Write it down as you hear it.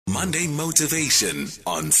Monday motivation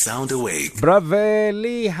on Sound Awake.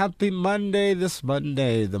 Bravely, happy Monday this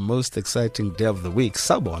Monday, the most exciting day of the week.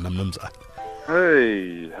 Sawubona Mnumzane.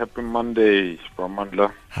 Hey, happy Monday,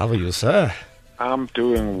 Bramandla. How are you, sir? I'm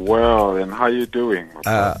doing well, and how you doing, my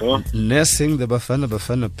brother? Nursing the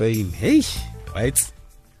Bafana pain. Hey, right?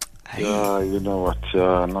 Hey. Yeah, you know what?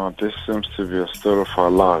 No, this seems to be a story of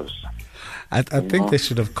our lives. I think they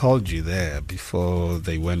should have called you there before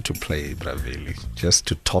they went to play Bravely, just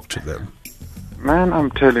to talk to them. Man,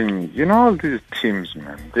 I'm telling you, all these teams,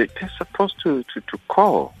 man, they're supposed to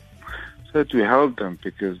call. So that we help them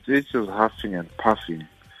because they're just huffing and puffing.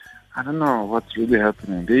 I don't know what's really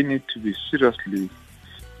happening. They need to be seriously,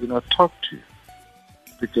 talked to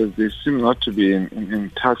because they seem not to be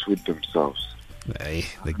in touch with themselves. Hey,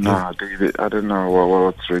 I don't know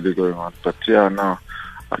what's really going on. But yeah, no,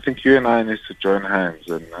 I think you and I need to join hands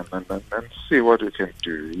and see what we can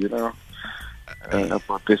do,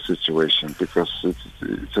 about this situation because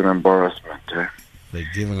it's an embarrassment. They're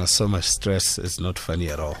giving us so much stress. It's not funny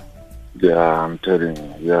at all. Yeah, I'm telling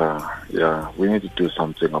you. Yeah. We need to do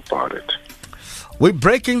something about it. We're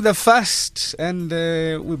breaking the fast, and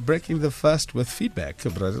we're breaking the fast with feedback,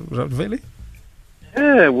 Veli?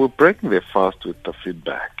 Yeah, we're breaking the fast with the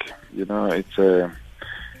feedback. It's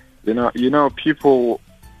people,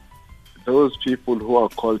 those people who are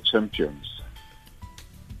called champions,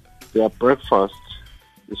 their breakfast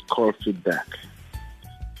is called feedback.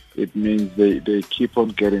 It means they keep on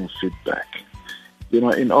getting feedback.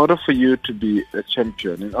 In order for you to be a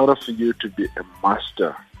champion, in order for you to be a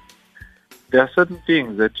master, there are certain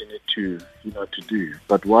things that you need to do.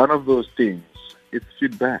 But one of those things is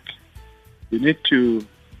feedback. You need to,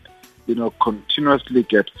 continuously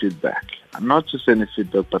get feedback. And not just any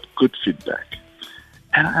feedback, but good feedback.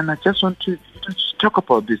 And I just want to just talk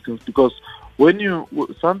about these things because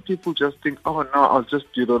some people just think, oh, no, I'll just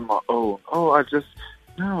do it on my own.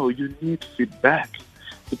 No, you need feedback.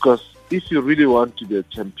 Because if you really want to be a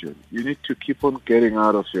champion, you need to keep on getting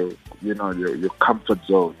out of your comfort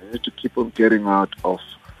zone. You need to keep on getting out of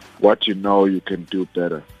what you know you can do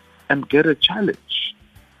better and get a challenge.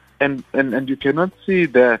 And you cannot see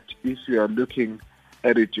that if you are looking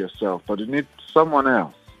at it yourself, but you need someone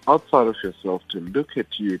else outside of yourself to look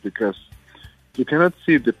at you because you cannot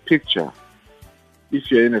see the picture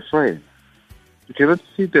if you're in a frame. You cannot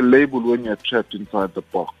see the label when you're trapped inside the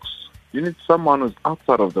box. You need someone who's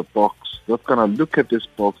outside of the box that's going to look at this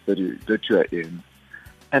box that you are in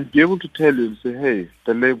and be able to tell you and say, hey,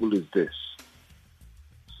 the label is this.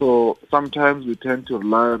 So sometimes we tend to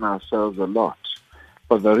rely on ourselves a lot.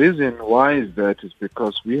 But the reason why is that is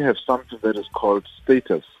because we have something that is called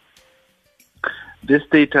status. This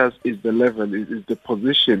status is the level, is the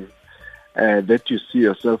position that you see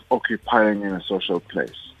yourself occupying in a social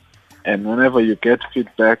place. And whenever you get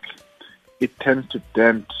feedback, it tends to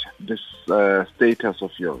dent this status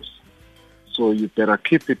of yours. So you better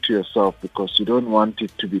keep it to yourself because you don't want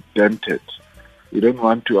it to be dented. You don't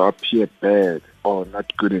want to appear bad or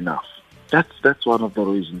not good enough. That's one of the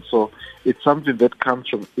reasons. So it's something that comes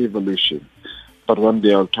from evolution. But one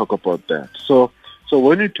day I'll talk about that. So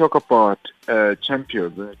when you talk about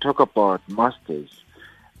champions, when you talk about masters,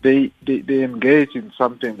 they engage in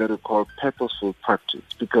something that we call purposeful practice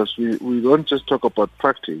because we don't just talk about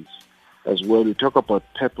practice as well. We talk about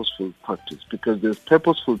purposeful practice because there's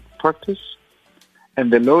purposeful practice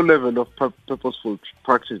and the low level of purposeful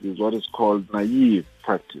practice is what is called naive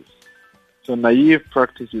practice. So naive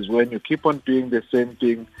practice is when you keep on doing the same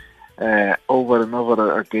thing over and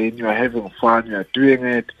over again. You are having fun. You are doing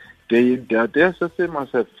it day in, day out. There's the same as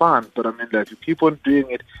have fun, but you keep on doing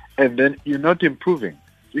it and then you're not improving.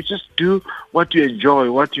 You just do what you enjoy,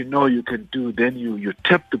 what you know you can do. Then you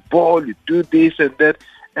tap the ball, you do this and that,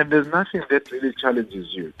 and there's nothing that really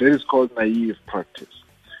challenges you. That is called naive practice.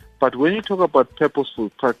 But when you talk about purposeful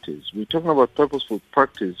practice, we're talking about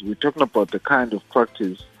the kind of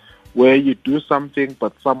practice where you do something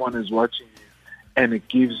but someone is watching you and it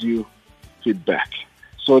gives you feedback.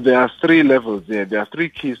 So there are 3 levels there. There are 3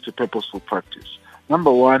 keys to purposeful practice.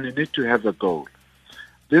 Number 1, you need to have a goal.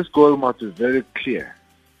 This goal must be very clear.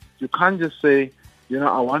 You can't just say,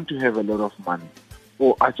 I want to have a lot of money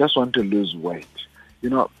or I just want to lose weight.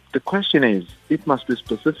 The question is, it must be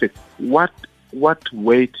specific. What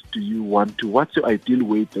weight do you want to? What's your ideal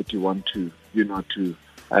weight that you want to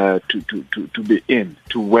be in,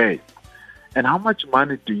 to weigh? And how much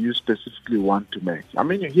money do you specifically want to make?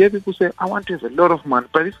 You hear people say, I want to have a lot of money.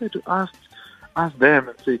 But if you had to ask them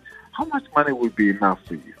and say, how much money will be enough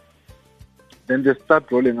for you? Then they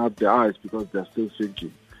start rolling out their eyes because they're still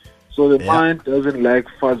thinking. So the mind doesn't like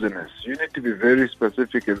fuzziness. You need to be very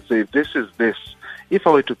specific and say, this is this. If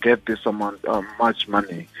I were to get this amount, much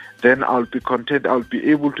money, then I'll be content. I'll be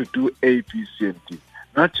able to do A, B, C, and D,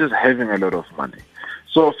 not just having a lot of money.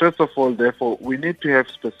 So first of all, therefore, we need to have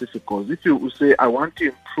specific goals. If you say, I want to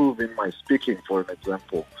improve in my speaking, for an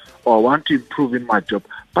example, or I want to improve in my job,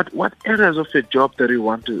 but what areas of your job that you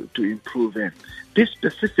want to improve in? Be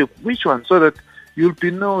specific, which one, so that you'll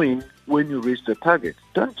be knowing when you reach the target.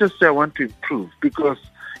 Don't just say, I want to improve, because,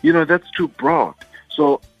 that's too broad.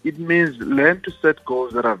 So it means learn to set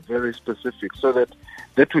goals that are very specific, so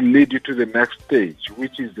that will lead you to the next stage,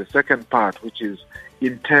 which is the second part, which is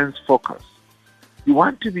intense focus. You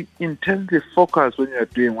want to be intensely focused when you are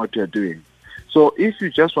doing what you are doing. So if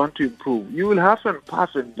you just want to improve, you will have and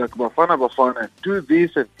pass and like bafana, and do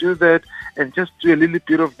this and do that and just do a little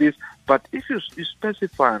bit of this. But if you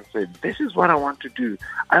specify and say, this is what I want to do,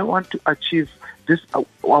 I want to achieve this, I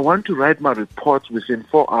want to write my reports within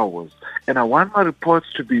 4 hours, and I want my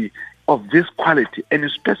reports to be of this quality, and you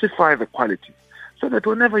specify the quality, so that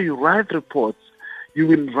whenever you write reports, you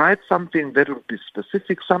will write something that will be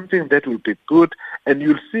specific, something that will be good, and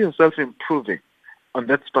you'll see yourself improving on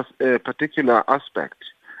that particular aspect,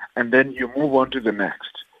 and then you move on to the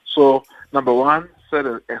next. So, number one, set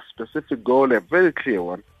a specific goal, a very clear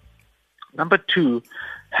one. Number two,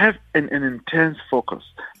 have an intense focus.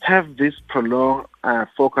 Have this prolonged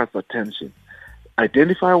focused attention.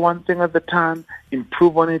 Identify one thing at a time,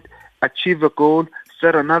 improve on it, achieve a goal,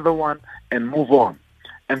 set another one, and move on.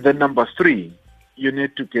 And then number three, you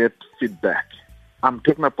need to get feedback. I'm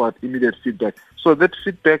talking about immediate feedback. So that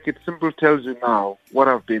feedback, it simply tells you now what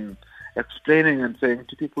I've been explaining and saying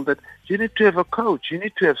to people, that you need to have a coach. You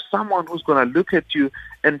need to have someone who's going to look at you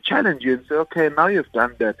and challenge you and say, okay, now you've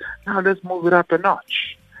done that. Now let's move it up a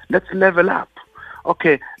notch. Let's level up.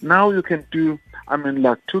 Okay, now you can do,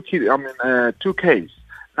 2Ks.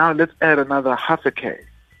 Now let's add another half a K.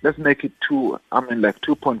 Let's make it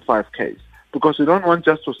 2.5 Ks. Because you don't want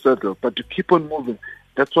just to settle, but to keep on moving.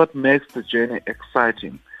 That's what makes the journey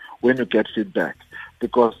exciting when you get feedback,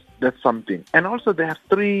 because that's something. And also there are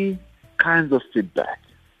three kinds of feedback.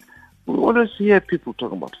 We always hear people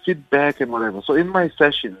talking about feedback and whatever. So in my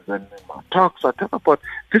sessions and in my talks, I talk about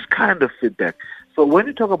this kind of feedback. So when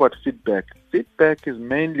you talk about feedback, feedback is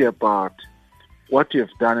mainly about what you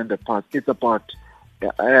have done in the past. It's about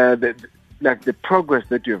the progress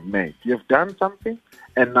that you have made. You have done something,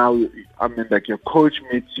 and now, your coach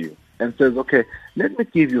meets you and says, okay, let me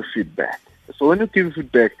give you feedback. So when you give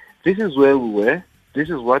feedback, this is where we were, this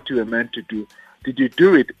is what you were meant to do. Did you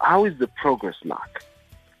do it? How is the progress like?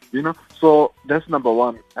 So that's number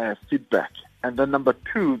one, feedback. And then number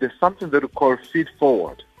two, there's something that we call feed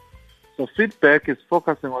forward. So feedback is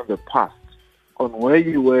focusing on the past, on where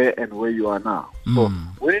you were and where you are now. So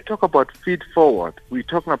when you talk about feed forward, we're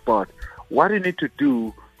talking about what you need to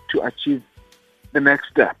do to achieve the next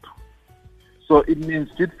step. So it means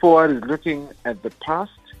feed forward is looking at the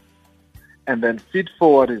past, and then feed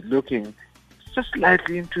forward is looking just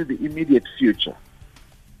slightly into the immediate future.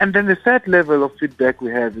 And then the third level of feedback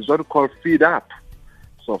we have is what we call feed up.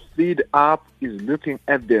 So feed up is looking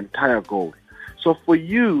at the entire goal. So for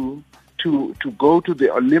you to go to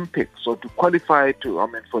the Olympics, or to qualify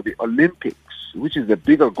for the Olympics, which is the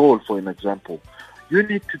bigger goal, for an example, you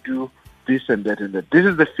need to do this and that and that. This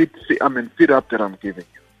is the feed up that I'm giving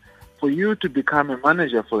you. For you to become a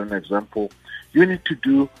manager, for an example, you need to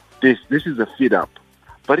do this. This is the feed up.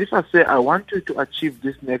 But if I say I want you to achieve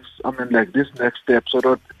this next step,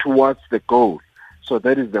 towards the goal, so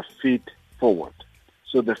that is the feed forward.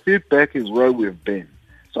 So the feedback is where we've been.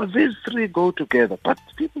 So these three go together. But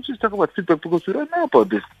people just talk about feedback because we don't know about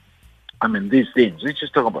this. These things. We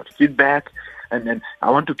just talk about feedback, and then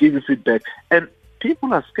I want to give you feedback. And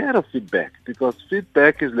people are scared of feedback, because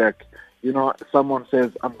feedback is like, someone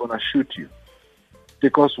says, I'm going to shoot you.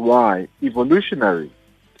 Because why? Evolutionary,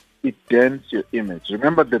 it dents your image.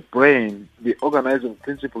 Remember, the brain, the organizing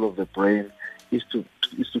principle of the brain is to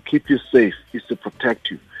keep you safe, is to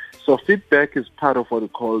protect you. So feedback is part of what we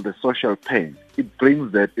call the social pain. It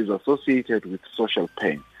brings that, is associated with social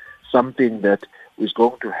pain, something that is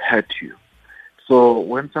going to hurt you. So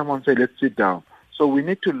when someone says, let's sit down, so we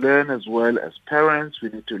need to learn as well as parents, we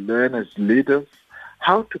need to learn as leaders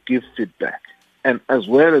how to give feedback. And as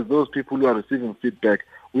well as those people who are receiving feedback,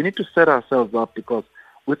 we need to set ourselves up, because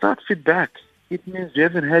without feedback, it means you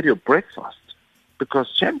haven't had your breakfast.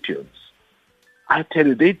 Because champions, I tell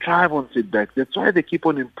you, they thrive on feedback. That's why they keep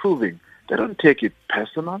on improving. They don't take it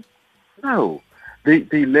personal. No.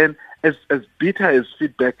 They learn, as bitter as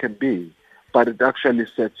feedback can be, but it actually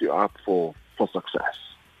sets you up for success.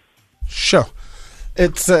 Sure.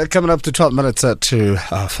 It's coming up to 12 minutes to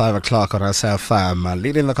 5 o'clock on SFM.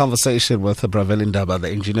 Leading the conversation with Veli Ndaba, the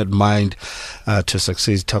engineered mind to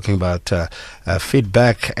succeed, talking about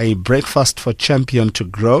feedback, a breakfast for champion to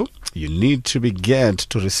grow. You need to be geared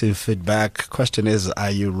to receive feedback. Question is, are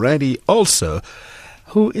you ready? Also,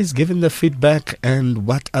 who is giving the feedback and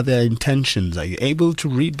what are their intentions? Are you able to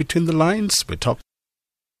read between the lines? We talk.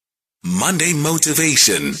 Monday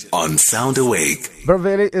Motivation on Sound Awake.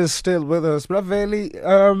 Veli is still with us. Veli,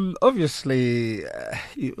 obviously,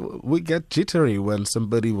 we get jittery when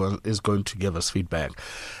somebody is going to give us feedback.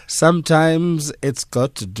 Sometimes it's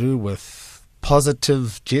got to do with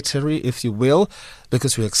positive jittery, if you will,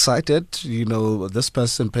 because we're excited. You know, this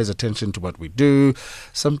person pays attention to what we do.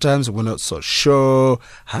 Sometimes we're not so sure.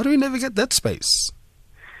 How do we navigate that space?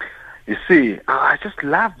 You see, I just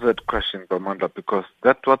love that question, Bamanda, because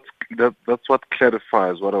that's what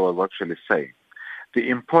clarifies what I was actually saying. The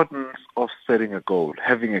importance of setting a goal,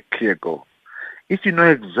 having a clear goal. If you know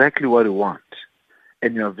exactly what you want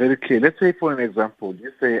and you are very clear, let's say for an example,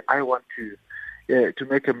 you say, I want to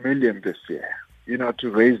make $1 million this year, to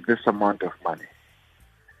raise this amount of money.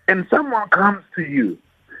 And someone comes to you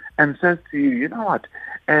and says to you, you know what,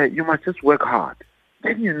 you must just work hard.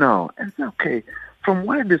 Then you know, and say, okay, from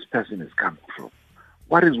where this person is coming from,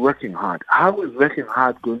 what is working hard? How is working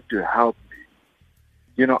hard going to help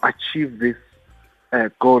me, achieve this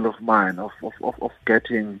goal of mine of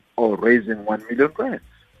getting or raising 1 million rands?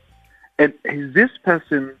 And has this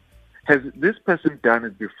person done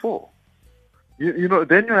it before? Then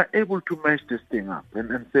you are able to match this thing up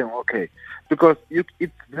and say, okay, because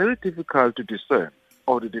it's very difficult to discern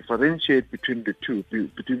or to differentiate between the two,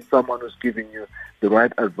 between someone who's giving you the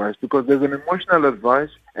right advice, because there's an emotional advice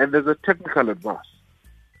and there's a technical advice.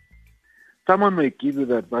 Someone may give you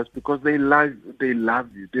the advice because they love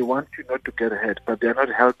you, they want you not to get ahead, but they're not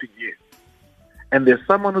helping you. And there's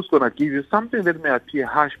someone who's going to give you something that may appear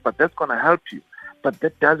harsh, but that's going to help you. But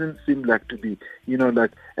that doesn't seem like to be,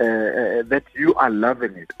 that you are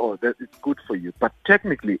loving it or that it's good for you. But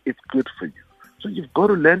technically, it's good for you. So you've got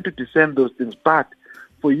to learn to discern those things. But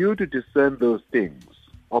for you to discern those things,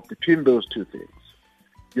 or between those two things,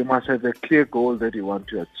 you must have a clear goal that you want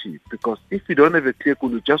to achieve. Because if you don't have a clear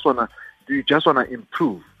goal, you just wanna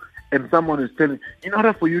improve. And someone is telling you, in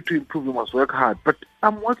order for you to improve, you must work hard. But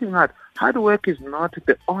I'm working hard. Hard work is not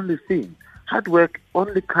the only thing. Hard work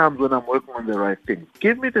only comes when I'm working on the right things.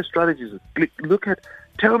 Give me the strategies.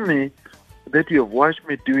 Tell me that you have watched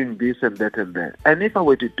me doing this and that and that. And if I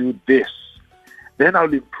were to do this, then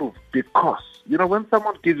I'll improve. Because, when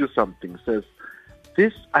someone gives you something, says,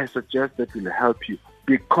 this I suggest that will help you.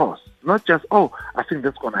 Because, not just, I think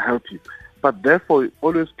that's going to help you. But therefore,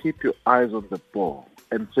 always keep your eyes on the ball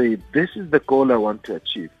and say, this is the goal I want to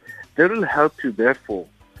achieve. That will help you, therefore,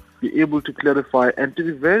 be able to clarify and to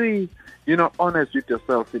be very, honest with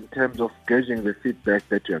yourself in terms of gauging the feedback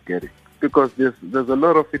that you're getting. Because there's a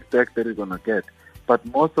lot of feedback that you're going to get, but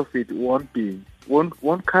most of it won't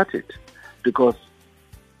cut it, because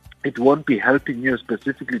it won't be helping you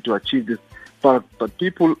specifically to achieve this. But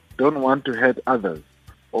people don't want to hurt others,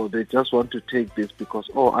 or they just want to take this because,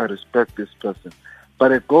 I respect this person.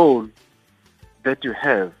 But a goal that you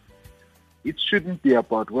have, it shouldn't be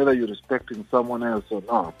about whether you're respecting someone else or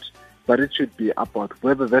not, but it should be about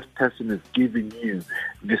whether that person is giving you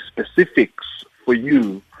the specifics for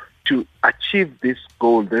you to achieve this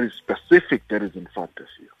goal that is specific, that is in front of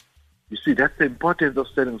you. You see, that's the importance of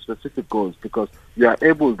setting specific goals, because you are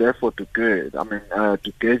able, therefore, to gauge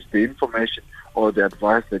the information or the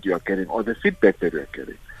advice that you are getting or the feedback that you are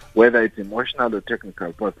getting, whether it's emotional or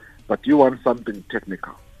technical. But you want something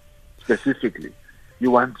technical, specifically.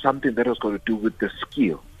 You want something that is going to do with the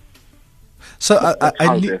skill. So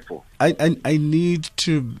I need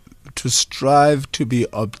to strive to be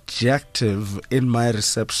objective in my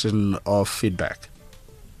reception of feedback.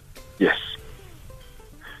 Yes.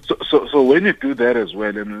 So when you do that as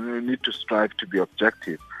well, and you need to strive to be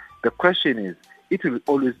objective, the question is, it will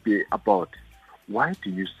always be about, why do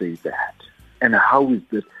you say that? And how is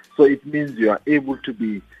this? So it means you are able to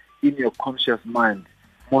be in your conscious mind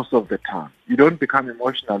most of the time. You don't become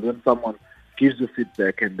emotional when someone gives you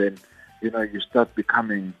feedback and then, you start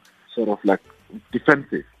becoming sort of like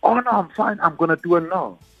defensive. Oh, no, I'm fine. I'm going to do a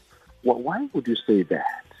no. Well, why would you say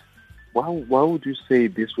that? Why would you say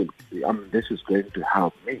this is going to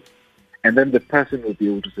help me? And then the person will be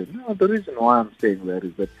able to say, no, the reason why I'm saying that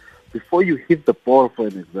is that before you hit the ball, for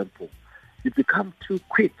an example, you become too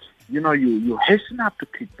quick. You hasten up to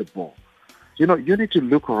kick the ball. You need to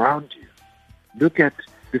look around you.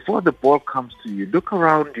 Before the ball comes to you, look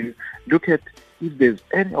around you, look at, if there's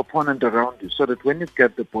any opponent around you, so that when you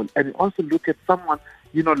get the ball, and you also look at someone,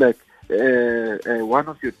 like one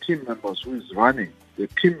of your team members who is running, your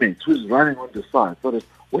teammates who is running on the side, so that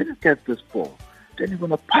when you get this ball, then you're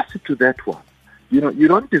going to pass it to that one. You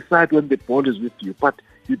don't decide when the ball is with you, but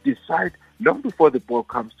you decide long before the ball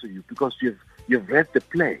comes to you because you've read the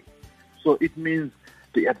play. So it means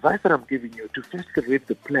the advice that I'm giving you to first read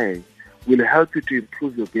the play will help you to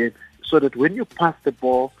improve your game, so that when you pass the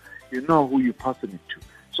ball, you know who you're passing it to,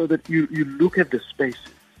 so that you look at the spaces.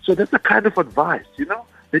 So that's the kind of advice,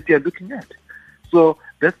 that you're looking at. So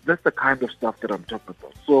that's the kind of stuff that I'm talking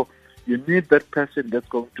about. So you need that person that's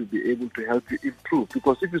going to be able to help you improve.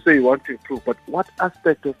 Because if you say you want to improve, but what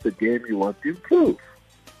aspect of the game you want to improve?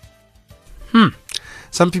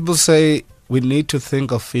 Some people say we need to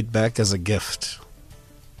think of feedback as a gift.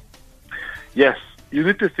 Yes, you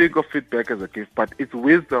need to think of feedback as a gift, but it's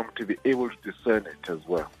wisdom to be able to discern it as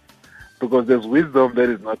well. Because there's wisdom that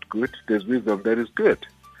is not good, there's wisdom that is good.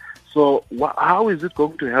 So how is it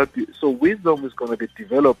going to help you? So wisdom is going to be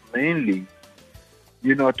developed mainly,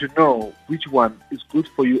 to know which one is good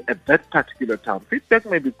for you at that particular time. Feedback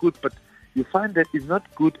may be good, but you find that it's not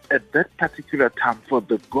good at that particular time for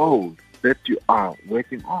the goal that you are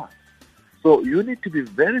working on. So you need to be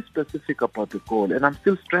very specific about the goal, and I'm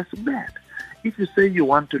still stressing that. If you say you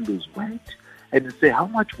want to lose weight, and you say how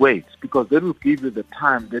much weight, because that will give you the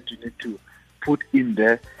time that you need to put in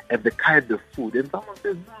there and the kind of food. And someone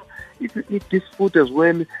says, no, if you eat this food as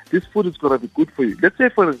well, this food is going to be good for you. Let's say,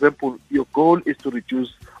 for example, your goal is to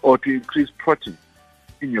reduce or to increase protein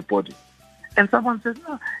in your body. And someone says,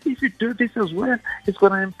 no, if you do this as well, it's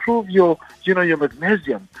going to improve your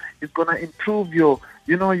magnesium. It's going to improve your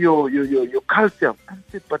calcium. And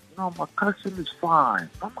I said, but no, my calcium is fine.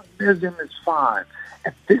 My magnesium is fine.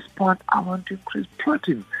 At this point, I want to increase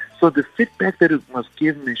protein. So the feedback that it must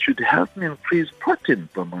give me should help me increase protein,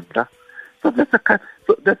 Pamanda. So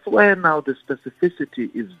that's why now the specificity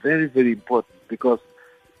is very, very important, because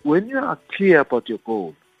when you are clear about your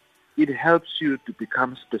goal, it helps you to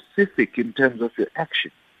become specific in terms of your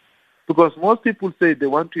action. Because most people say they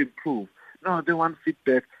want to improve. No, they want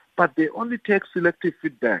feedback, but they only take selective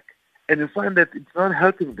feedback. And you find that it's not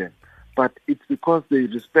helping them. But it's because they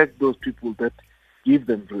respect those people that give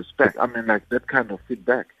them respect. I mean, like that kind of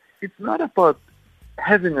feedback. It's not about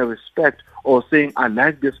having a respect or saying, I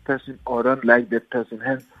like this person or don't like that person,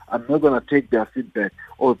 hence I'm not going to take their feedback,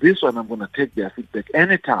 or this one I'm going to take their feedback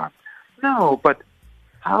anytime. No, but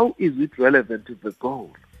how is it relevant to the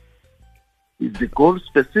goal? Is the goal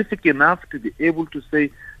specific enough to be able to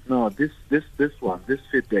say, no, this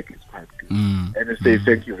feedback is quite good, and you say,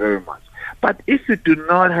 thank you very much. But if you do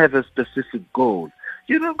not have a specific goal,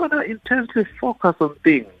 you're not going to intensely focus on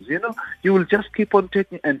things, You will just keep on take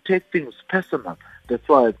things personal. That's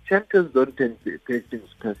why champions don't take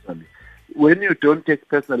things personally. When you don't take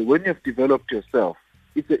personally, when you've developed yourself,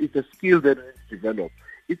 it's a skill that is developed.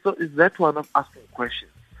 It's that one of asking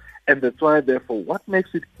questions. And that's why, therefore, what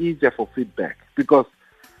makes it easier for feedback? Because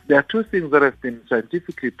there are two things that have been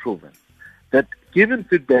scientifically proven. That giving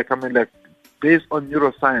feedback, based on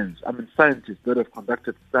neuroscience, scientists that have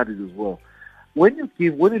conducted studies as well. When you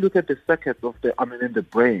look at the circuits in the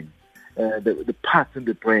brain, the parts in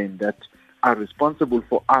the brain that are responsible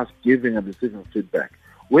for us giving and receiving feedback.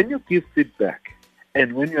 When you give feedback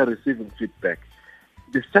and when you are receiving feedback,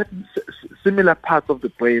 the certain similar parts of the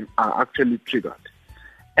brain are actually triggered.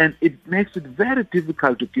 And it makes it very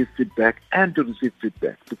difficult to give feedback and to receive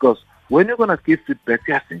feedback, because when you're going to give feedback,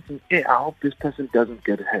 you are thinking, hey, I hope this person doesn't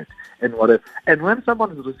get hurt and whatever. And when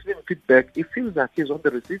someone is receiving feedback, it feels like he's on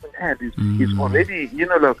the receiving end. He's already,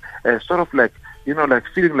 feeling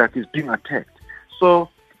like he's being attacked. So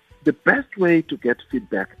the best way to get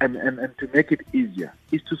feedback and to make it easier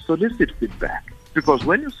is to solicit feedback. Because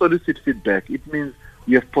when you solicit feedback, it means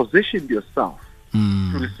you have positioned yourself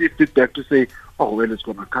to receive feedback, to say, oh, well, it's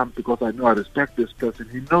going to come because I know I respect this person.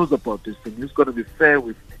 He knows about this thing. He's going to be fair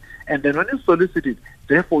with me. And then when you solicit it,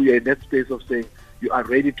 therefore you're in that space of saying you are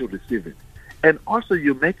ready to receive it. And also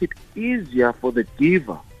you make it easier for the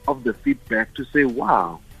giver of the feedback to say,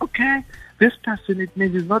 wow, okay, this person, it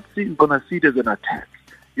means he's not going to see it as an attack.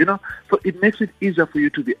 So it makes it easier for you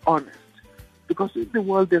to be honest. Because in the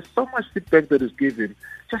world, there's so much feedback that is given,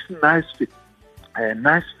 just nice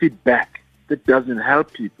feedback that doesn't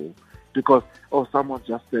help people. Because, oh, someone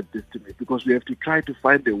just said this to me. Because we have to try to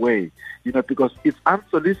find a way, because it's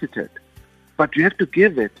unsolicited. But you have to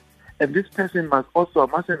give it. And this person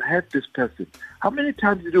mustn't have this person. How many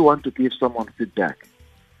times do you want to give someone feedback?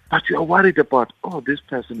 But you are worried about, oh, this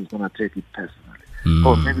person is going to take it personally.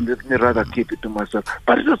 Or maybe let me rather keep it to myself.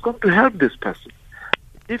 But it is going to help this person.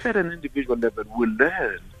 if at an individual level we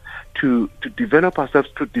learn to develop ourselves,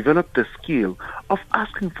 to develop the skill of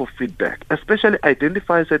asking for feedback, especially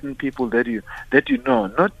identify certain people that you know,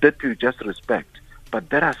 not that you just respect, but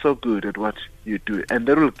that are so good at what you do, and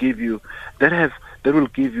that will give you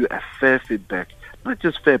a fair feedback, not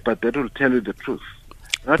just fair, but that will tell you the truth,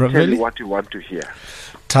 not tell you what you want to hear.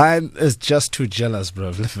 Time is just too jealous,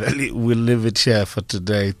 bro. We'll leave it here for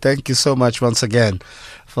today. Thank you so much once again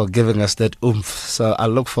for giving us that oomph. So I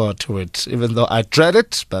look forward to it, even though I dread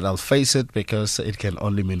it, but I'll face it because it can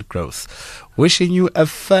only mean growth. Wishing you a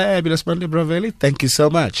fabulous Monday, bro. Veli. Thank you so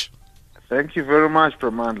much. Thank you very much,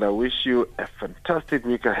 Pramandla. Wish you a fantastic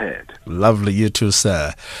week ahead. Lovely, you too,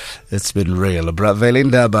 sir. It's been real. Veli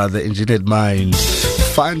Ndaba, the Engineered Mind.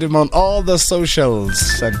 Find him on all the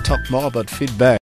socials and talk more about feedback.